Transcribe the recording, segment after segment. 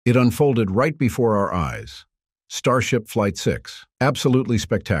It unfolded right before our eyes. Starship Flight 6. Absolutely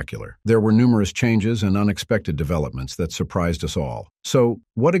spectacular. There were numerous changes and unexpected developments that surprised us all. So,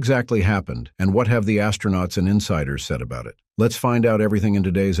 what exactly happened, and what have the astronauts and insiders said about it? Let's find out everything in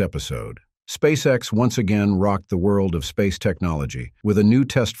today's episode. SpaceX once again rocked the world of space technology with a new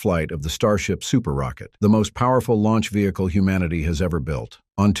test flight of the Starship super rocket, the most powerful launch vehicle humanity has ever built.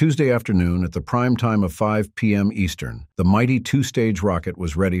 On Tuesday afternoon, at the prime time of 5 p.m. Eastern, the mighty two-stage rocket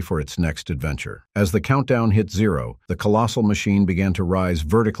was ready for its next adventure. As the countdown hit zero, the colossal machine began to rise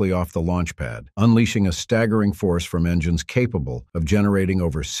vertically off the launch pad, unleashing a staggering force from engines capable of generating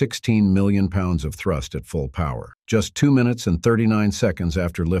over 16 million pounds of thrust at full power. Just 2 minutes and 39 seconds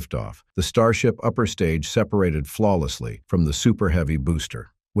after liftoff, the Starship upper stage separated flawlessly from the Super Heavy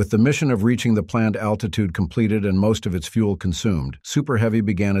booster. With the mission of reaching the planned altitude completed and most of its fuel consumed, Super Heavy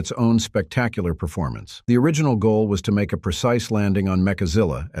began its own spectacular performance. The original goal was to make a precise landing on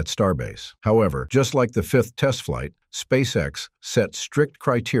Mechazilla at Starbase. However, just like the fifth test flight, SpaceX set strict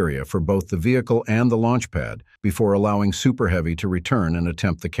criteria for both the vehicle and the launch pad before allowing Super Heavy to return and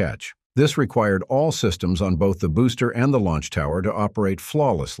attempt the catch. This required all systems on both the booster and the launch tower to operate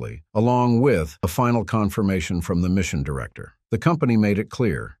flawlessly, along with a final confirmation from the mission director. The company made it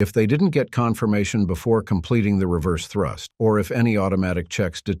clear, if they didn't get confirmation before completing the reverse thrust, or if any automatic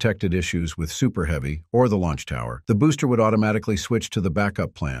checks detected issues with Super Heavy or the launch tower, the booster would automatically switch to the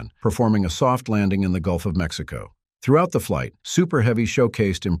backup plan, performing a soft landing in the Gulf of Mexico. Throughout the flight, Super Heavy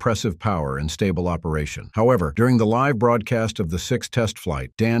showcased impressive power and stable operation. However, during the live broadcast of the sixth test flight,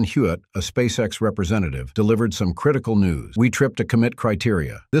 Dan Hewitt, a SpaceX representative, delivered some critical news. "We tripped a commit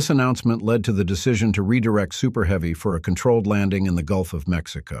criteria." This announcement led to the decision to redirect Super Heavy for a controlled landing in the Gulf of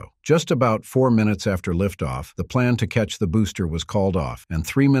Mexico. Just about 4 minutes after liftoff, the plan to catch the booster was called off, and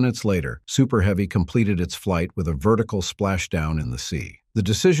 3 minutes later, Super Heavy completed its flight with a vertical splashdown in the sea. The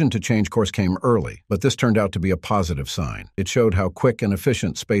decision to change course came early, but this turned out to be a positive sign. It showed how quick and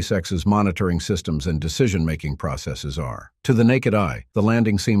efficient SpaceX's monitoring systems and decision-making processes are. To the naked eye, the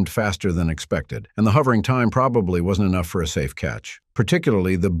landing seemed faster than expected, and the hovering time probably wasn't enough for a safe catch.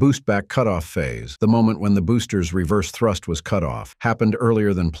 Particularly the boost-back cutoff phase, the moment when the booster's reverse thrust was cut off, happened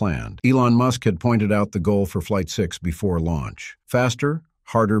earlier than planned. Elon Musk had pointed out the goal for Flight 6 before launch: faster,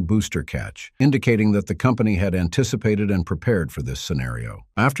 harder booster catch, indicating that the company had anticipated and prepared for this scenario.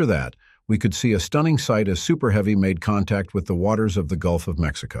 After that, we could see a stunning sight as Super Heavy made contact with the waters of the Gulf of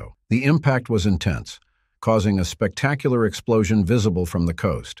Mexico. The impact was intense, causing a spectacular explosion visible from the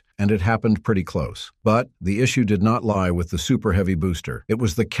coast, and it happened pretty close. But the issue did not lie with the Super Heavy booster. It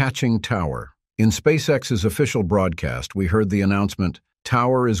was the catching tower. In SpaceX's official broadcast, we heard the announcement,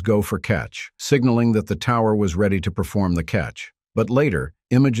 "Tower is go for catch," signaling that the tower was ready to perform the catch. But later,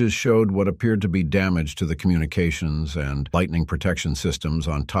 images showed what appeared to be damage to the communications and lightning protection systems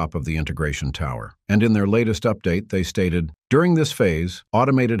on top of the integration tower. And in their latest update, they stated, "During this phase,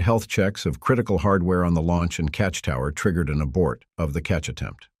 automated health checks of critical hardware on the launch and catch tower triggered an abort of the catch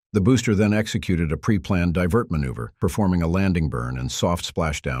attempt." The booster then executed a pre-planned divert maneuver, performing a landing burn and soft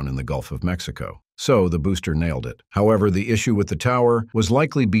splashdown in the Gulf of Mexico. So the booster nailed it. However, the issue with the tower was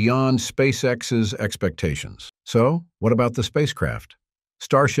likely beyond SpaceX's expectations. So, what about the spacecraft?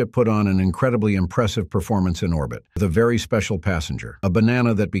 Starship put on an incredibly impressive performance in orbit, with a very special passenger, a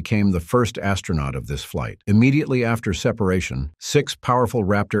banana that became the first astronaut of this flight. Immediately after separation, 6 powerful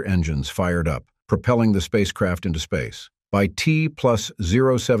Raptor engines fired up, propelling the spacecraft into space. By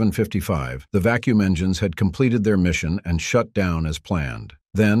T+0755, the vacuum engines had completed their mission and shut down as planned.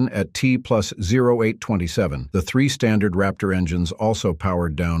 Then, at T+0827, the 3 standard Raptor engines also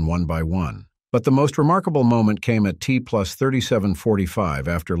powered down one by one. But the most remarkable moment came at T+3745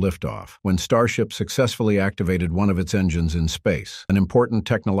 after liftoff, when Starship successfully activated one of its engines in space, an important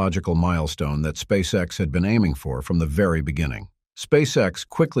technological milestone that SpaceX had been aiming for from the very beginning. SpaceX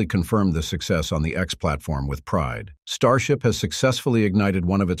quickly confirmed this success on the X platform with pride. Starship has successfully ignited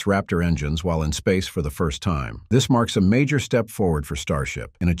one of its Raptor engines while in space for the first time. This marks a major step forward for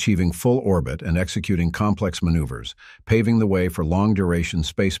Starship in achieving full orbit and executing complex maneuvers, paving the way for long-duration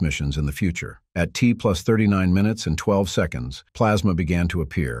space missions in the future. At T+39 minutes and 12 seconds, plasma began to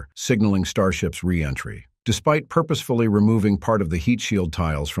appear, signaling Starship's re-entry. Despite purposefully removing part of the heat shield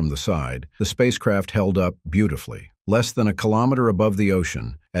tiles from the side, the spacecraft held up beautifully. Less than a kilometer above the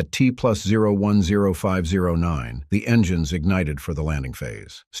ocean, at T+010509, the engines ignited for the landing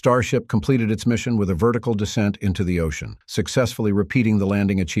phase. Starship completed its mission with a vertical descent into the ocean, successfully repeating the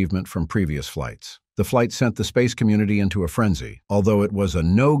landing achievement from previous flights. The flight sent the space community into a frenzy. Although it was a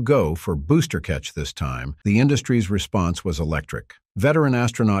no-go for booster catch this time, the industry's response was electric. Veteran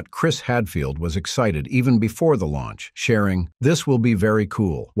astronaut Chris Hadfield was excited even before the launch, sharing, "This will be very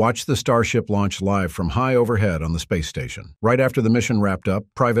cool. Watch the Starship launch live from high overhead on the space station." Right after the mission wrapped up,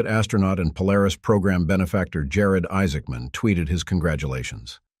 private astronaut and Polaris program benefactor Jared Isaacman tweeted his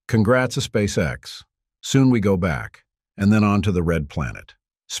congratulations. "Congrats to SpaceX. Soon we go back." And then on to the Red Planet.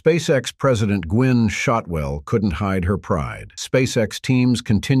 SpaceX President Gwynne Shotwell couldn't hide her pride. SpaceX teams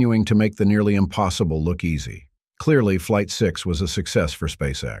continuing to make the nearly impossible look easy. Clearly, Flight 6 was a success for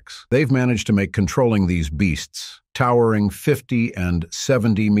SpaceX. They've managed to make controlling these beasts, towering 50 and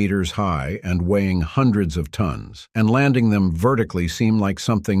 70 meters high and weighing hundreds of tons, and landing them vertically seem like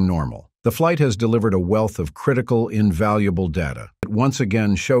something normal. The flight has delivered a wealth of critical, invaluable data. It once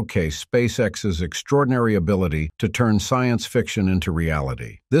again showcased SpaceX's extraordinary ability to turn science fiction into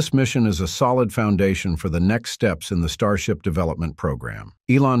reality. This mission is a solid foundation for the next steps in the Starship development program.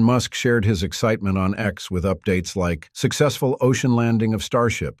 Elon Musk shared his excitement on X with updates like, "Successful ocean landing of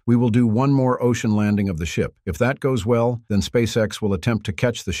Starship. We will do one more ocean landing of the ship. If that goes well, then SpaceX will attempt to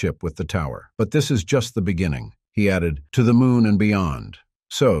catch the ship with the tower. But this is just the beginning." He added, "To the moon and beyond."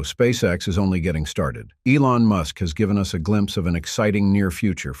 So, SpaceX is only getting started. Elon Musk has given us a glimpse of an exciting near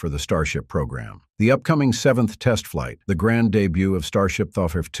future for the Starship program. The upcoming 7th test flight, the grand debut of Starship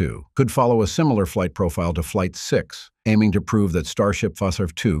Flight 2, could follow a similar flight profile to Flight 6, aiming to prove that Starship Flight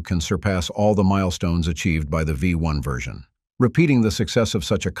 2 can surpass all the milestones achieved by the V1 version. Repeating the success of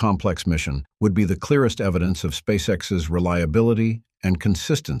such a complex mission would be the clearest evidence of SpaceX's reliability and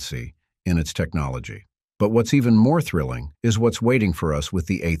consistency in its technology. But what's even more thrilling is what's waiting for us with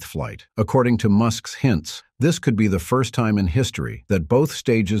the 8th flight. According to Musk's hints, this could be the first time in history that both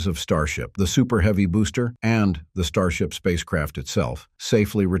stages of Starship, the Super Heavy booster and the Starship spacecraft itself,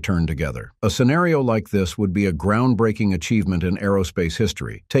 safely return together. A scenario like this would be a groundbreaking achievement in aerospace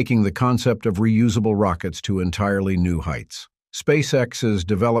history, taking the concept of reusable rockets to entirely new heights. SpaceX's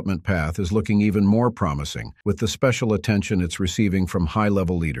development path is looking even more promising, with the special attention it's receiving from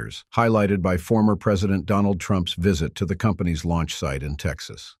high-level leaders, highlighted by former President Donald Trump's visit to the company's launch site in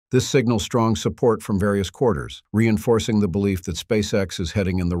Texas. This signals strong support from various quarters, reinforcing the belief that SpaceX is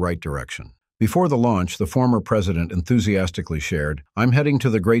heading in the right direction. Before the launch, the former president enthusiastically shared, "I'm heading to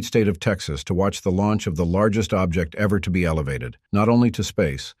the great state of Texas to watch the launch of the largest object ever to be elevated, not only to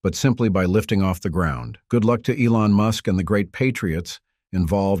space, but simply by lifting off the ground. Good luck to Elon Musk and the great patriots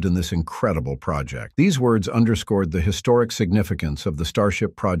involved in this incredible project." These words underscored the historic significance of the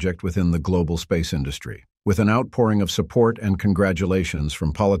Starship project within the global space industry. With an outpouring of support and congratulations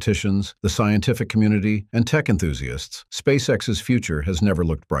from politicians, the scientific community, and tech enthusiasts, SpaceX's future has never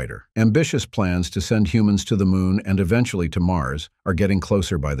looked brighter. Ambitious plans to send humans to the moon and eventually to Mars are getting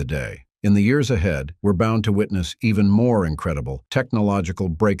closer by the day. In the years ahead, we're bound to witness even more incredible technological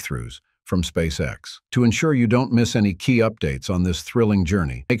breakthroughs from SpaceX. To ensure you don't miss any key updates on this thrilling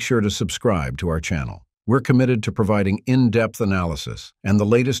journey, make sure to subscribe to our channel. We're committed to providing in-depth analysis and the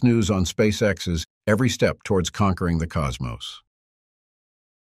latest news on SpaceX's every step towards conquering the cosmos.